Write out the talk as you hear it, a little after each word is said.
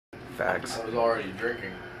Fags. I was already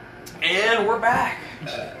drinking. And we're back.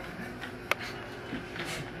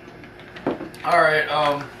 Alright,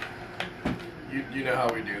 you know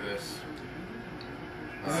how we do this.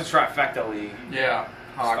 This is Trifecta League. Yeah,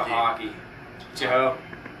 Hockey. hockey. Joe,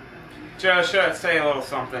 should say a little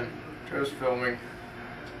something. Joe's filming.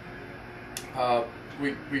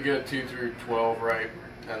 We go 2 through 12, right?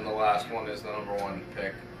 And the last one is the #1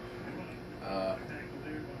 pick.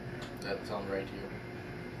 That sounds right to you?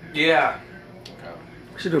 Yeah, Okay.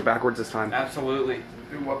 We should do it backwards this time. absolutely.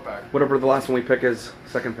 Do what back? Whatever the last one we pick is,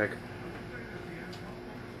 second pick.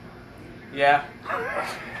 Yeah.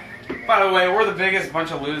 By the way, we're the biggest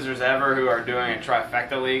bunch of losers ever who are doing a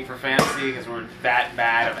Trifecta League for fantasy because we're that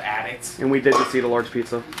bad of addicts. And we did just eat a large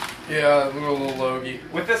pizza. Yeah, a little logie.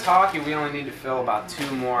 With this hockey, we only need to fill about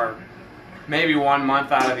 2 more, maybe 1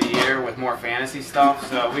 month out of the year with more fantasy stuff,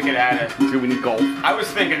 so we could add it. Do we need golf? I was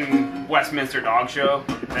thinking Westminster Dog Show.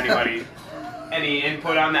 Anybody, any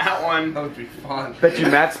input on that one? That would be fun. Bet you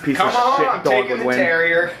Matt's piece Come of on, shit I'm dog taking would the win.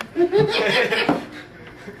 terrier.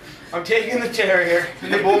 I'm taking the terrier,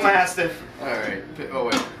 the bull mastiff. Alright. Oh,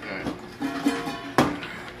 wait. Alright.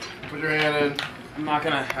 Put your hand in. I'm not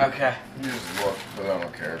gonna. Okay. You just look, but I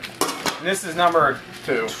don't care. This is number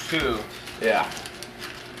 2. 2. Yeah.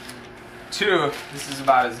 2. This is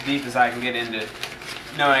about as deep as I can get into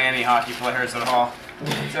knowing any hockey players at all.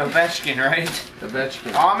 It's Ovechkin, right?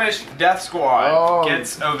 Ovechkin. Amish Death Squad Oh.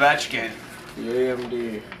 gets Ovechkin. The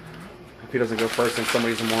AMD. If he doesn't go first, then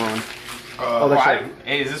somebody's a moron. Oh, that's Why? right.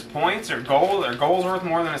 Hey, is this points or goals? Are goals worth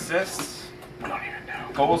more than assists? I don't even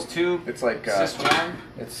know. Goals 2, It's like, assists 1.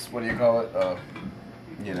 it's, what do you call it?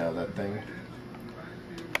 You know, that thing.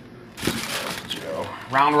 Joe.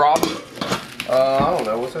 Round robin. I don't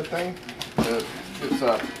know, what's that thing? It's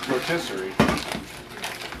rotisserie.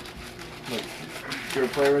 Look, you ever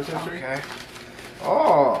play rotisserie? Okay.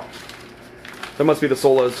 Oh! That must be the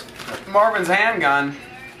solos. Marvin's handgun.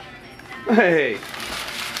 Hey.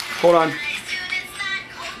 Hold on.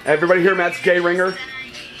 Everybody hear Matt's gay ringer?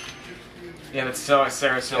 Yeah, but still,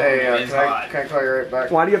 Sarah Silverman Hey, is can hot. I call you right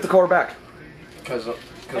back? Why do you have to call her back? Because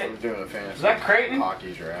Hey, we're doing a fantasy is that Creighton?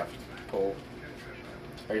 hockey draft poll.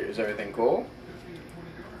 Is everything cool?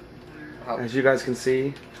 How, As you guys can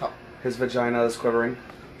see, how, his vagina is quivering.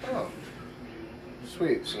 oh.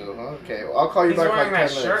 Sweet, so, okay. Well, I'll call you He's back wearing like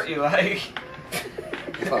that 10 shirt minutes. you like.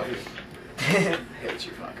 Fuck. Hate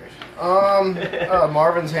you fuckers.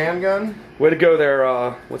 Marvin's handgun? Way to go there,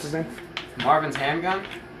 what's his name? Marvin's handgun?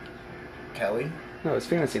 Kelly. No, his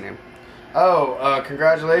fantasy name. Oh,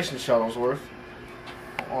 congratulations, Shuttlesworth.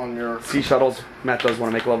 On your... Sea Shuttles. Matt does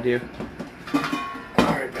want to make love to you.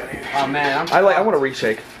 Alright, buddy. Oh man, I want a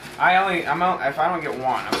reshake. if I don't get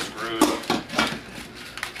one, I'm screwed.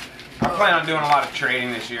 I plan on doing a lot of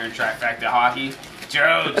trading this year in Trifecta Hockey.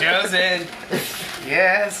 Joe's in.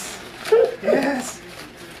 Yes. Yes.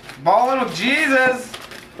 Balling with Jesus.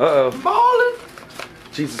 Uh-oh. Balling.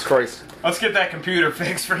 Jesus Christ. Let's get that computer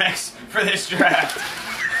fixed for this draft.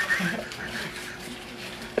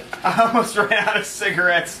 I almost ran out of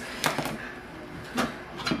cigarettes.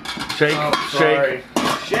 Shake, Oh, sorry.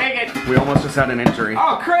 shake. Shake it. We almost just had an injury.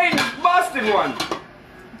 Oh, Creighton busted one.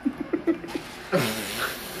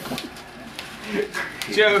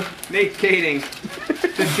 Joe, Nate Kading,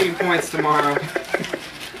 15 points tomorrow.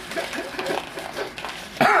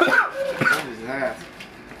 What is that?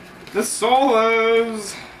 The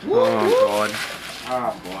Solos. Oh, God.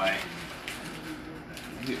 Oh boy.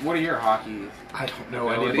 What are your hockey? I don't know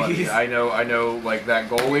abilities? anybody. I know, like, that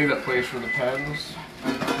goalie that plays for the Pens.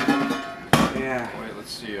 Yeah. Wait,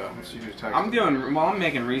 let's see who's texting. I'm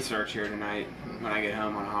making research here tonight when I get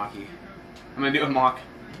home on hockey. I'm gonna do a mock.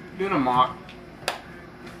 Doing a mock.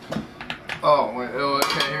 Oh, wait,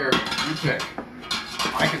 okay, here. You pick.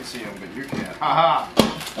 I can see him, but you can't. Haha.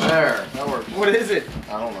 There, that works. What is it?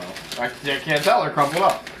 I don't know. I can't tell. They're crumpled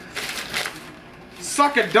up.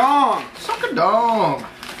 Suck a dong. Suck a dong.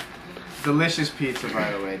 Delicious pizza,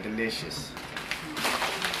 by the way. Delicious.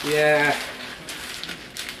 Yeah.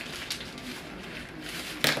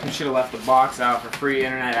 We should have left the box out for free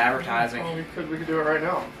internet advertising. Oh, we could do it right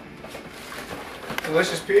now.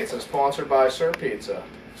 Delicious pizza, sponsored by Sir Pizza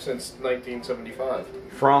since 1975.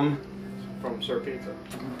 From? From Sir Pizza.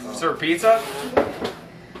 Sir Pizza?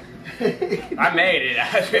 I made it.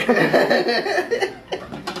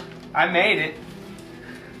 I made it.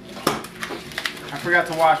 I forgot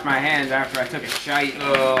to wash my hands after I took a shite.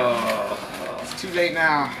 It's too late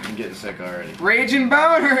now. I'm getting sick already. Raging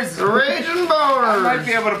boners! Raging I might boners!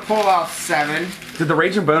 be able to pull out 7. Did the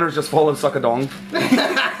Raging Boners just follow Suck a Dong?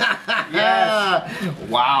 Yes.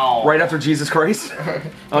 Wow. Right after Jesus Christ.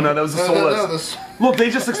 Oh no, that was the solos. Look, they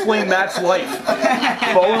just explained Matt's life.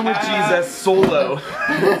 Falling with Jesus, solo.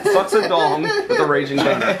 Sucks a dong with a raging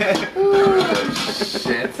thunder.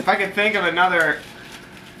 Shit. If I could think of another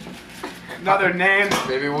name,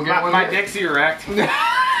 Maybe we'll get one. my dick's erect.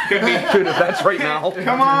 Could be. Dude, if that's right now.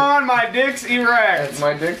 Come on, my dick's erect. If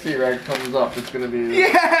my Dixie rag comes up, it's gonna be.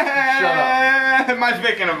 Yeah. Shut My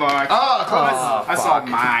Vic in a box. Oh, I saw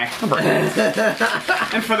my.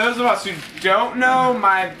 And for those of us who don't know,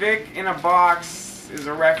 my Vic in a box is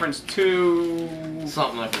a reference to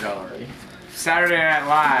Something I forgot already. Saturday Night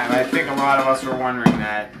Live. I think a lot of us were wondering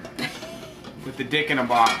that. With the dick in a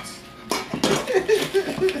box.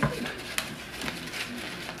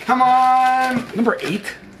 Come on! Number 8?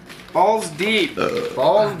 Balls deep.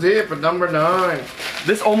 Balls deep at number 9.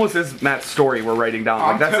 This almost is Matt's story we're writing down.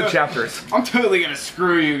 Like, that's the chapters. I'm totally gonna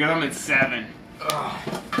screw you because I'm at 7.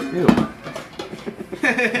 Ew.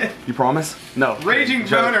 You promise? No. Raging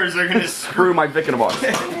Joe, boners are gonna Screw my Vic in a box.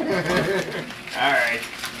 Alright.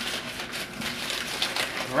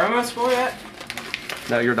 Where am I score yet?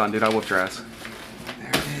 No, you're done, dude. I whooped your ass. There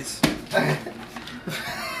it is.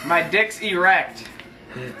 My dick's erect.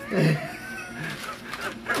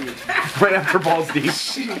 Right after balls deep.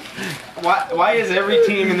 Why is every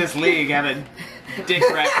team in this league have a dick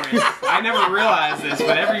reference? I never realized this,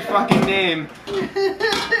 but every fucking name.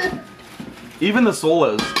 Even the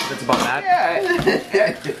solos. It's about that.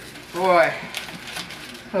 Yeah. Boy.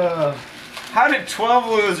 How did 12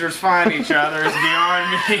 losers find each other is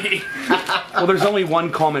beyond me. Well, there's only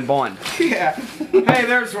one common bond. Yeah. Hey,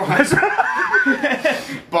 there's one.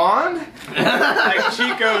 Bond? Like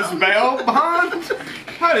Chico's bail bond?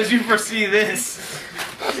 How did you foresee this?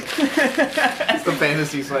 It's the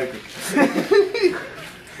fantasy cycle.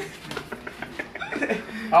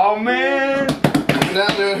 Oh man. Now,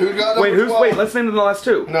 dude, who got number Wait, 12? wait, let's name the last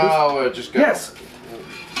two. No, just go. Yes.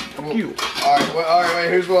 Fuck you. Alright,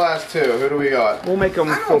 wait, who's the last two? Who do we got? We'll make them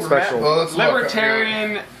full special. Well, let's look.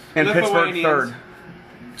 Libertarian And Pittsburgh Lithuanians. third.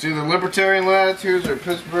 It's either Libertarian Latitudes or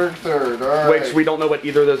Pittsburgh Third. Alright. Which we don't know what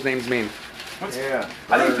either of those names mean. Yeah.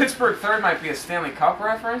 I think Pittsburgh third might be a Stanley Cup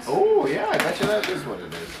reference. Oh, yeah, I bet you that is what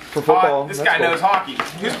it is. For football. This that's guy cool. knows hockey.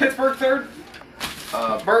 Who's Pittsburgh third?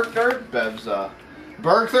 Berg third? Bev's,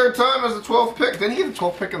 Berg third time as the 12th pick. Didn't he get the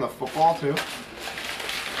 12th pick in the football, too?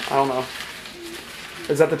 I don't know.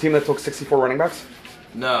 Is that the team that took 64 running backs?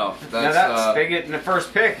 No, That's they get in the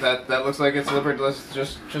first pick. That looks like it's Liberty. Let's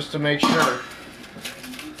just to make sure.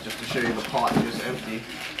 Just to show you the pot is empty.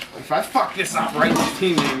 If I fuck this up, write these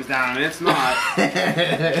team names down, and it's not.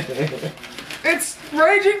 It's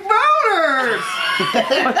Raging Boners!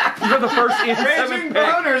 You're the first and Raging seventh pick.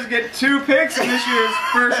 Boners get 2 picks in this year's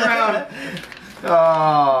first round.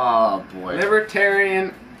 Oh boy.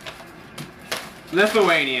 Libertarian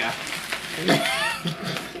Lithuania.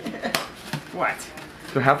 What?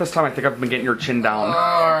 For half this time, I think I've been getting your chin down.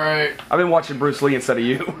 Alright. I've been watching Bruce Lee instead of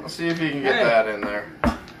you. Let's see if you can get Hey. that in there.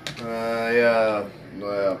 Yeah.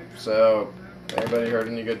 Well, so, anybody heard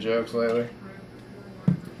any good jokes lately?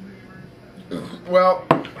 Well,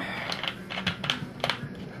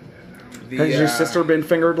 Has your sister been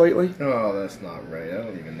fingered lately? oh, that's not right. I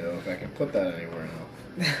don't even know if I can put that anywhere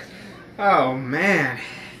now. Oh, man.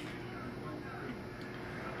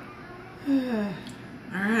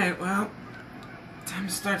 Alright, well, time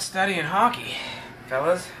to start studying hockey,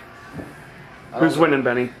 fellas. Who's winning,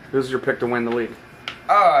 Benny? Who's your pick to win the league?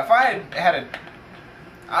 Oh, if I had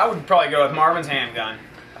I would probably go with Marvin's handgun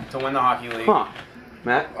to win the hockey league. Huh.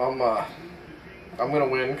 Matt? I'm gonna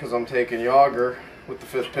win because I'm taking Yager with the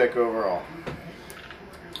 5th pick overall.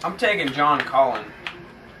 I'm taking John Cullen.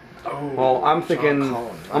 Oh, Well, I'm John thinking.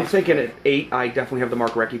 Cullen. I'm Nice thinking pick. at 8. I definitely have the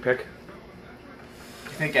Mark Recchi pick.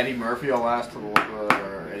 You think Eddie Murphy will last to the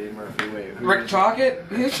or Eddie Murphy? Wait, who Rick is- Tocchet?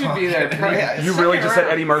 He should be there. Yeah, You really just said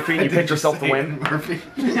Eddie Murphy and you picked yourself to win? Murphy.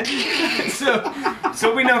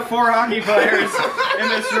 So we know 4 hockey players in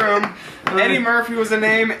this room. Eddie Murphy was a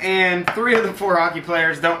name, and 3 of the 4 hockey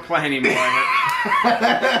players don't play anymore.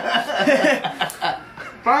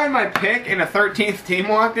 If I had my pick and a 13th team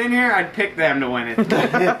walked in here, I'd pick them to win it.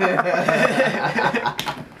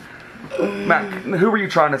 Matt, who were you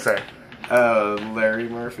trying to say? Larry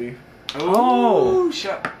Murphy. Oh.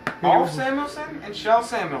 Alf Samuelson and Shell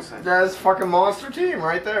Samuelson. That's fucking monster team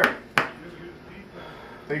right there.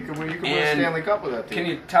 You could win a And Stanley Cup with that team. Can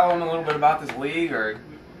you tell them a little bit about this league, or?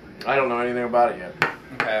 I don't know anything about it yet.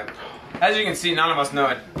 Okay. As you can see, none of us know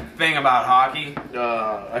a thing about hockey.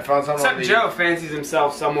 I found something. Except Joe fancies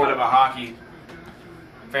himself somewhat of a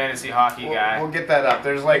fantasy hockey guy. We'll get that up.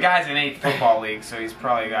 There's The like guy's in 8 football leagues, so he's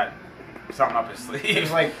probably got something up his sleeve.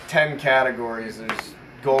 There's like 10 categories. There's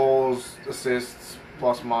goals, assists,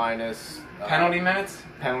 plus minus. Penalty minutes?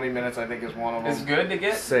 Penalty minutes, I think, is one of them. Is good to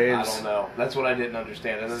get? Saves. I don't know. That's what I didn't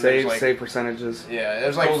understand. And then Saves, like, save percentages. Yeah,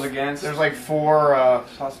 there's like Goals against. There's like 4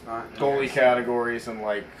 Plus not. goalie categories and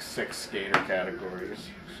like 6 skater categories.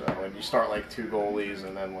 So, and you start like 2 goalies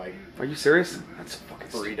and then like Are you serious? That's fucking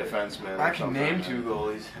 3 defensemen. I or can something. name 2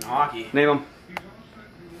 goalies in hockey. Name them.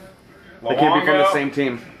 They can't be from the same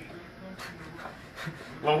team.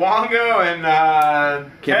 Luongo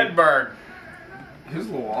and Can't Hedberg Who's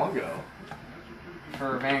Luongo?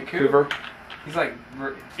 for Vancouver. Vancouver. He's like,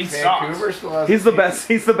 he Vancouver sucks. still has. He's the best.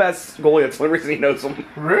 He's the best goalie. That's the only reason he knows him.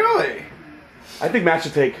 Really? I think Matt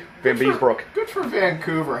should take Van Beesbrook. Good for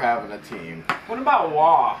Vancouver having a team. What about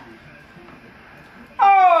Waugh?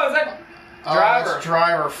 Oh, is that Driver? That's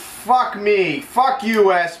Driver. Fuck me. Fuck you,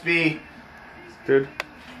 SB. Dude.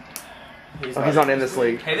 He's not in this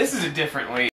league. Hey, this is a different league.